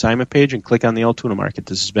Market consignment page and click on the Altoona Market.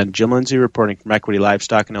 This has been Jim Lindsay reporting from Equity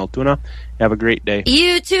Livestock in Altoona. Have a great day.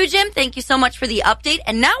 You too, Jim. Thank you so much for the update.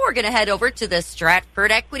 And now we're going to head over to the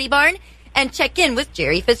Stratford Equity Barn and check in with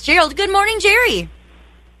Jerry Fitzgerald. Good morning, Jerry.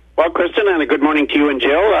 Well, Kristen, and a good morning to you and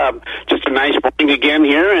Jill. Just a nice morning again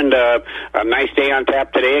here, and a nice day on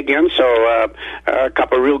tap today again. So a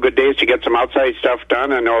couple of real good days to get some outside stuff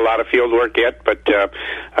done. I know a lot of field work yet, but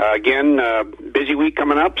again, busy week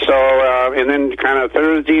coming up. So and then kind of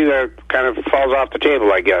Thursday, kind of falls off the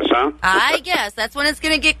table, I guess, huh? I guess that's when it's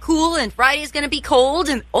going to get cool, and Friday's going to be cold,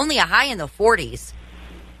 and only a high in the 40s.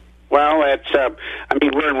 Well, it's,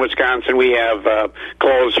 we're in Wisconsin. We have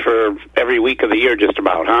clothes for every week of the year just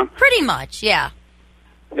about, huh? Pretty much, yeah.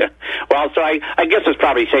 Yeah. Well, so I guess it's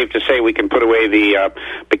probably safe to say we can put away the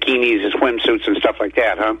bikinis and swimsuits and stuff like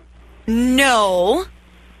that, huh? No.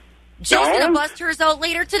 Jill's going to bust hers out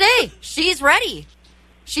later today. She's ready.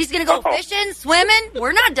 She's going to go fishing, swimming.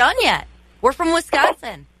 We're not done yet. We're from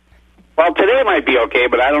Wisconsin. Well, today might be okay,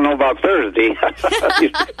 but I don't know about Thursday.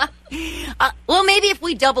 Well, maybe if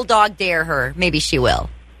we double dog dare her, maybe she will.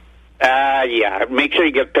 Yeah. Make sure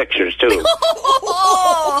you get pictures, too.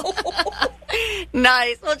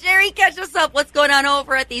 Nice. Well, Jerry, catch us up. What's going on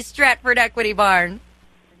over at the Stratford Equity Barn?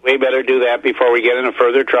 We better do that before we get into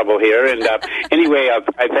further trouble here. And anyway,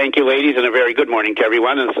 I thank you, ladies, and a very good morning to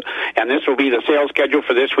everyone. And this will be the sales schedule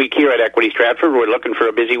for this week here at Equity Stratford. We're looking for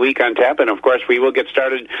a busy week on tap. And, of course, we will get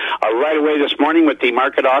started right away this morning with the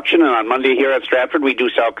market auction. And on Monday here at Stratford, we do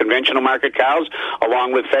sell conventional market cows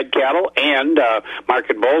along with fed cattle and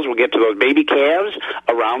market bulls. We'll get to those baby calves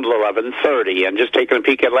around 11:30. And just taking a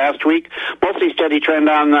peek at last week, mostly steady trend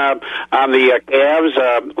on the calves,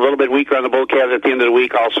 a little bit weaker on the bull calves at the end of the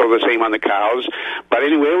week. Also also the same on the cows. But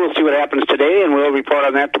anyway, we'll see what happens today, and we'll report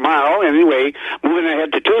on that tomorrow. Anyway, moving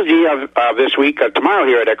ahead to Tuesday of this week, tomorrow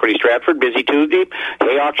here at Equity Stratford, busy Tuesday.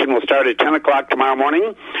 Hay auction will start at 10 o'clock tomorrow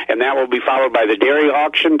morning, and that will be followed by the dairy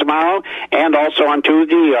auction tomorrow. And also on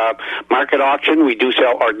Tuesday, market auction. We do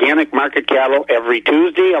sell organic market cattle every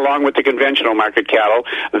Tuesday, along with the conventional market cattle.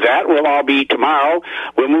 That will all be tomorrow.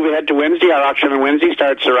 We'll move ahead to Wednesday. Our auction on Wednesday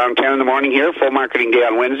starts around 10 in the morning here, full marketing day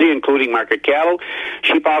on Wednesday, including market cattle,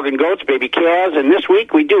 sheep, hog, and goats, baby calves. And this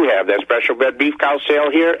week we do have that special bred beef cow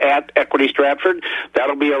sale here at Equity Stratford.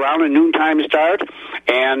 That'll be around a noontime start.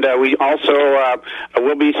 And we also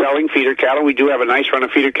will be selling feeder cattle. We do have a nice run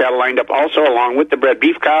of feeder cattle lined up also, along with the bred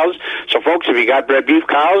beef cows. So, folks, if you got bred beef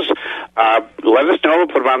cows, let us know. We'll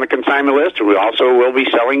put them on the consignment list. We also will be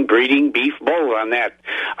selling breeding beef bull on that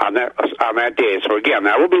day. So, again,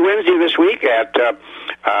 that will be Wednesday this week at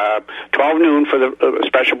 12 noon for the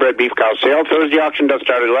special bred beef cow sale. Thursday auction does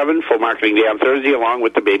start at 11, full marketing day on Thursday, along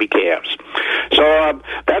with the baby calves. So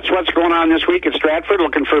that's what's going on this week at Stratford.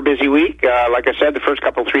 Looking for a busy week. Like I said, the first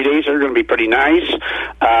couple 3 days are going to be pretty nice.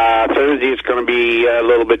 Thursday it's going to be a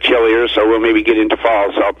little bit chillier, so we'll maybe get into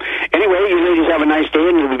fall. So anyway, you ladies have a nice day,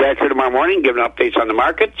 and we'll be back here tomorrow morning giving updates on the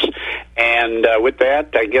markets. And with that,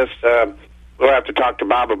 I guess we'll have to talk to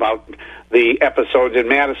Bob about the episodes in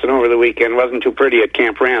Madison over the weekend. Wasn't too pretty at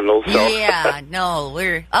Camp Randall. So. Yeah, no,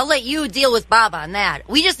 I'll let you deal with Bob on that.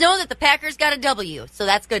 We just know that the Packers got a W, so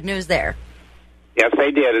that's good news there. Yes,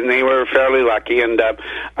 they did, and they were fairly lucky. And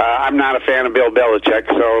I'm not a fan of Bill Belichick,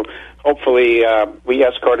 so hopefully we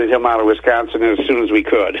escorted him out of Wisconsin as soon as we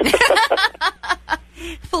could.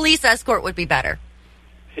 Police escort would be better.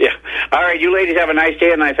 Yeah. All right, you ladies have a nice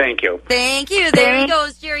day, and I thank you. Thank you. There he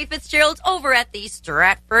goes, Jerry Fitzgerald, over at the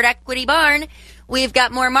Stratford Equity Barn. We've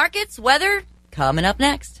got more markets, weather, coming up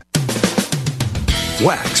next.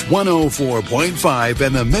 Wax 104.5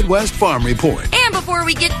 and the Midwest Farm Report. And before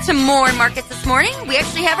we get to more markets this morning, we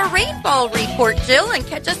actually have a rainfall report, Jill, and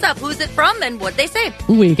catch us up. Who's it from and what'd they say?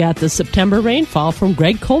 We got the September rainfall from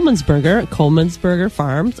Greg Coleman'sberger at Coleman'sberger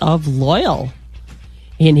Farms of Loyal.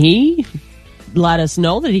 And he let us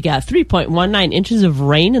know that he got 3.19 inches of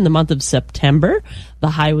rain in the month of September. The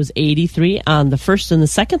high was 83 on the 1st and the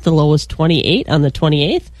 2nd. The low was 28 on the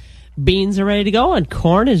 28th. Beans are ready to go, and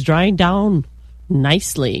corn is drying down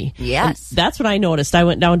nicely. Yes. And that's what I noticed. I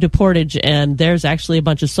went down to Portage, and there's actually a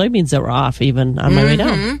bunch of soybeans that were off even on my way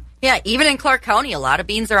down. Yeah, even in Clark County, a lot of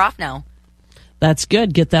beans are off now. That's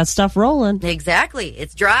good. Get that stuff rolling. Exactly.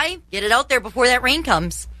 It's dry. Get it out there before that rain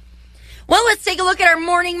comes. Well, let's take a look at our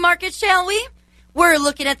morning market, shall we? We're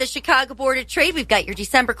looking at the Chicago Board of Trade. We've got your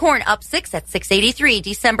December corn up 6 at $6.83.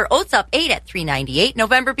 December oats up 8 at $3.98.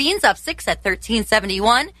 November beans up 6 at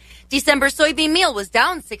 $13.71. December soybean meal was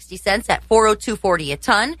down 60 cents at $402.40 a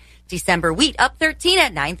ton. December wheat up 13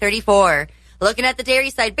 at $9.34. Looking at the dairy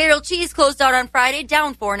side, barrel cheese closed out on Friday,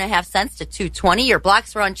 down 4.5 cents to $2.20. Your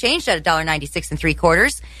blocks were unchanged at $1.96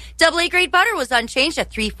 3/4. AA grade butter was unchanged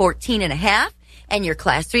at $3.14 1/2. And your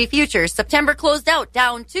Class 3 futures, September closed out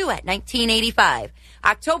down 2 at $19.85.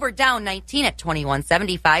 October down 19 at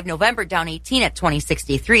 $21.75. November down 18 at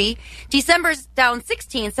 $20.63. December's down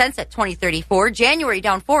 16 cents at $20.34. January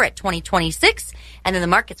down 4 at $20.26. And then the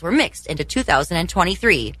markets were mixed into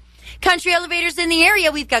 2023. Country elevators in the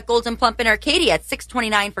area, we've got Golden Plump in Arcadia at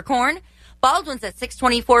 $6.29 for corn. Baldwin's at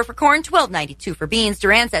 $6.24 for corn, $12.92 for beans.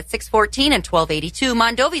 Duran's at $6.14 and $12.82.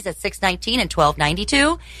 Mondovi's at $6.19 and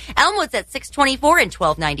 $12.92. Elmwood's at $6.24 and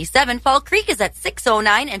 $12.97. Fall Creek is at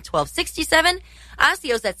 $6.09 and $12.67.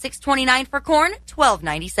 Osceo's at $6.29 for corn,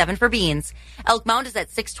 $12.97 for beans. Elk Mound is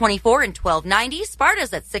at $6.24 and $12.90.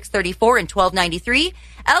 Sparta's at $6.34 and $12.93.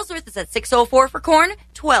 Ellsworth is at $6.04 for corn,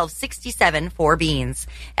 $12.67 for beans.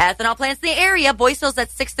 Ethanol plants in the area, Boyceville's at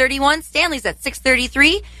 $6.31, Stanley's at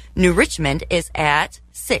 $6.33, New Richmond is at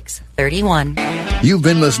 $6.31. You've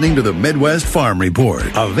been listening to the Midwest Farm Report,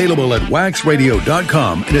 available at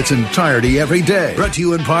waxradio.com in its entirety every day. Brought to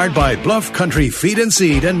you in part by Bluff Country Feed and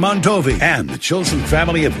Seed in Mondovi and the Chilson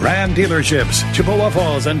family of Ram dealerships, Chippewa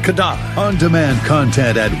Falls and Cadott. On-demand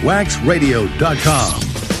content at waxradio.com.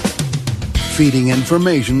 Feeding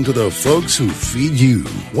information to the folks who feed you.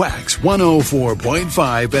 Wax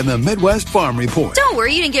 104.5 and the Midwest Farm Report. Don't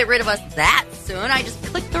worry, you didn't get rid of us that soon. I just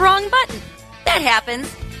clicked the wrong button. That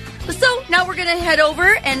happens. So now we're going to head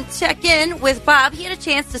over and check in with Bob. He had a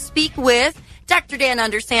chance to speak with Dr. Dan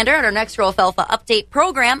Undersander at our Next Row Alfalfa Update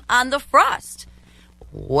program on the frost.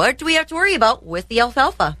 What do we have to worry about with the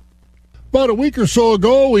alfalfa? About a week or so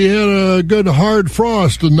ago, we had a good hard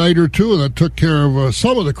frost a night or two that took care of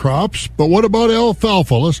some of the crops. But what about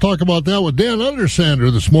alfalfa? Let's talk about that with Dan Undersander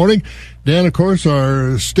this morning. Dan, of course,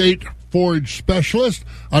 our state forage specialist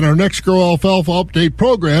on our Next Grow Alfalfa Update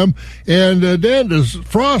program. And Dan, does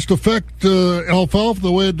frost affect alfalfa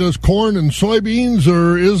the way it does corn and soybeans,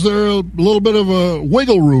 or is there a little bit of a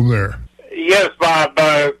wiggle room there? Yes, Bob.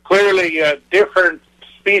 Clearly, different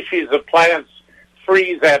species of plants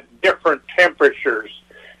freeze at different temperatures.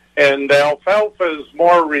 And alfalfa is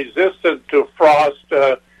more resistant to frost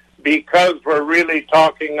because we're really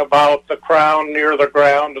talking about the crown near the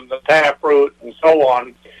ground and the taproot and so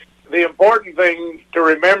on. The important thing to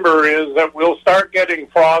remember is that we'll start getting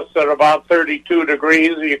frost at about 32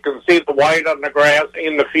 degrees. You can see the white on the grass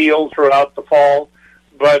in the field throughout the fall,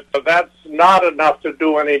 but that's not enough to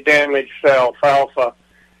do any damage to alfalfa.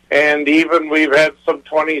 And even we've had some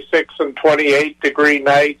 26 and 28 degree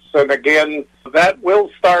nights, and again, that will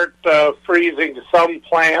start freezing some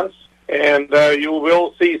plants, and you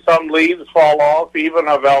will see some leaves fall off, even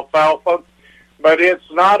of alfalfa, but it's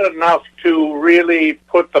not enough to really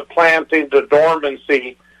put the plant into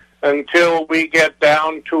dormancy until we get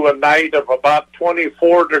down to a night of about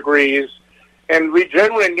 24 degrees, and we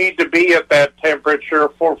generally need to be at that temperature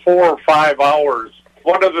for 4 or 5 hours.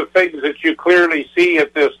 One of the things that you clearly see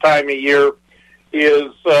at this time of year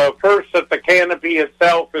is first that the canopy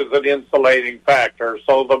itself is an insulating factor.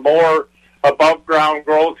 So the more above ground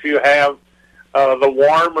growth you have, the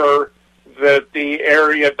warmer that the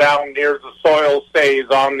area down near the soil stays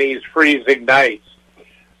on these freezing nights.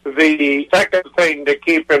 The second thing to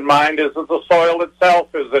keep in mind is that the soil itself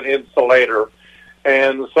is an insulator.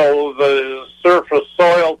 And so the surface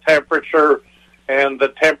soil temperature and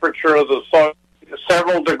the temperature of the soil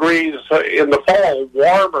several degrees in the fall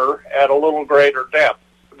warmer at a little greater depth.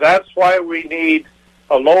 That's why we need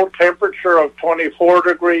a low temperature of 24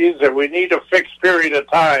 degrees, and we need a fixed period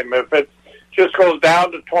of time. If it just goes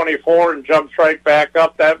down to 24 and jumps right back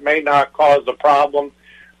up, that may not cause a problem,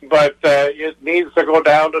 but it needs to go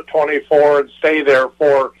down to 24 and stay there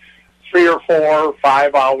for 3 or 4 or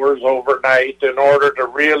 5 hours overnight in order to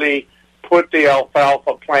really put the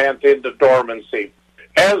alfalfa plant into dormancy.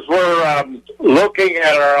 As we're looking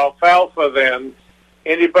at our alfalfa then,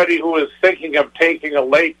 anybody who is thinking of taking a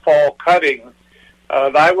late fall cutting,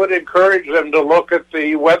 I would encourage them to look at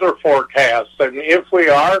the weather forecast. And if we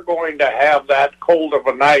are going to have that cold of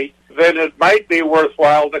a night, then it might be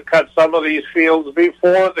worthwhile to cut some of these fields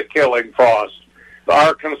before the killing frost.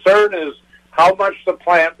 Our concern is how much the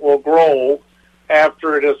plant will grow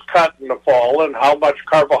after it is cut in the fall and how much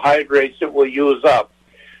carbohydrates it will use up.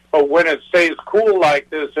 But when it stays cool like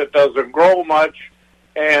this, it doesn't grow much.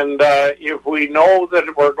 And if we know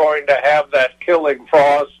that we're going to have that killing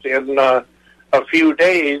frost in a few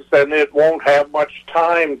days, then it won't have much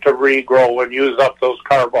time to regrow and use up those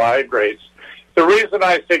carbohydrates. The reason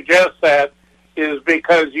I suggest that is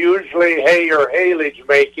because usually hay or haylage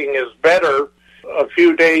making is better a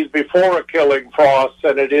few days before a killing frost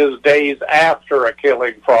than it is days after a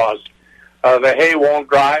killing frost. The hay won't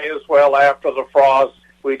dry as well after the frost.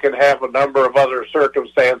 We can have a number of other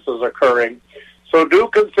circumstances occurring. So do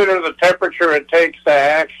consider the temperature it takes to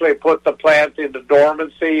actually put the plant into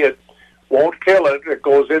dormancy. It won't kill it. It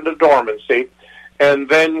goes into dormancy. And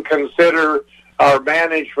then consider our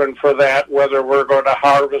management for that, whether we're going to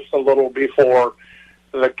harvest a little before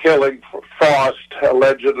the killing frost,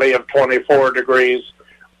 allegedly of 24 degrees,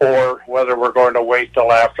 or whether we're going to wait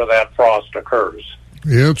till after that frost occurs.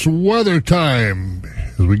 It's weather time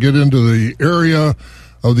as we get into the area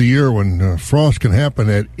of the year when frost can happen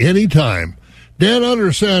at any time. Dan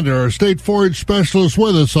Undersander, our state forage specialist,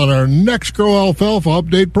 with us on our Next Grow Alfalfa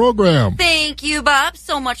Update program. Thank you, Bob,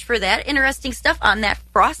 so much for that. Interesting stuff on that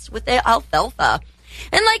frost with the alfalfa.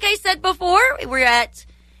 And like I said before, we're at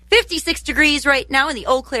 56 degrees right now in the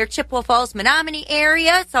Eau Claire, Chippewa Falls, Menominee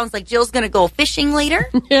area. It sounds like Jill's going to go fishing later.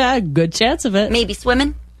 Yeah, good chance of it. Maybe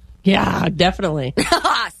swimming. Yeah, definitely.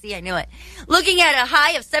 See, I knew it. Looking at a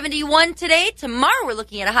high of 71 today. Tomorrow we're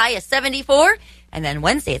looking at a high of 74. And then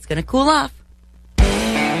Wednesday it's going to cool off.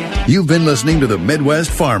 You've been listening to the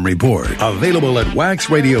Midwest Farm Report, available at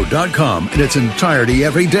waxradio.com in its entirety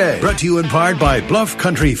every day. Brought to you in part by Bluff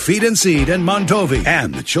Country Feed and Seed in Montovy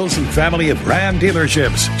and the Chilson family of Ram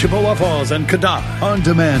dealerships, Chippewa Falls and Cadott.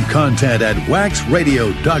 On-demand content at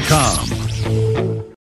waxradio.com.